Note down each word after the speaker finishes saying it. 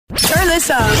Turn this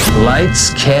up.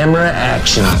 Lights, camera,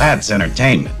 action. Now that's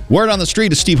entertainment. Word on the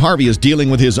street is Steve Harvey is dealing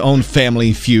with his own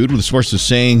family feud, with sources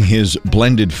saying his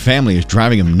blended family is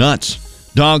driving him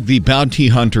nuts. Dog the bounty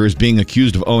hunter is being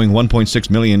accused of owing $1.6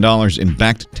 million in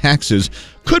backed taxes.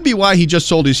 Could be why he just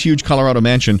sold his huge Colorado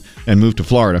mansion and moved to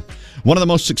Florida. One of the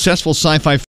most successful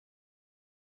sci-fi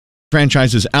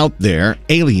franchises out there,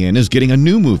 Alien, is getting a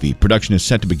new movie. Production is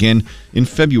set to begin in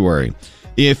February.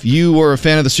 If you were a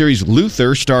fan of the series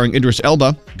Luther, starring Idris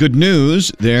Elba, good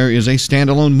news, there is a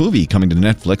standalone movie coming to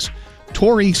Netflix.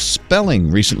 Tori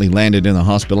Spelling recently landed in the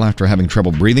hospital after having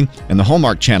trouble breathing, and the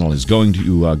Hallmark Channel is going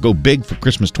to go big for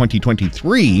Christmas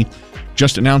 2023,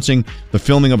 just announcing the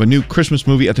filming of a new Christmas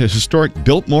movie at the historic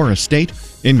Biltmore Estate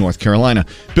in North Carolina.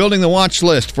 Building the watch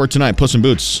list for tonight, Puss in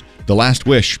Boots: The Last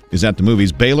Wish is at the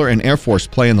movies. Baylor and Air Force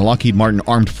play in the Lockheed Martin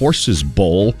Armed Forces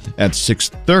Bowl at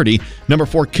 6:30. Number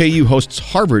 4, KU hosts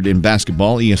Harvard in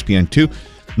basketball, ESPN2.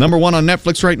 Number 1 on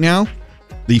Netflix right now,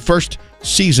 the first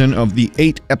season of the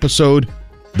 8-episode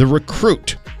The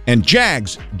Recruit. And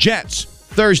Jags, Jets,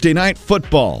 Thursday night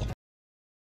football.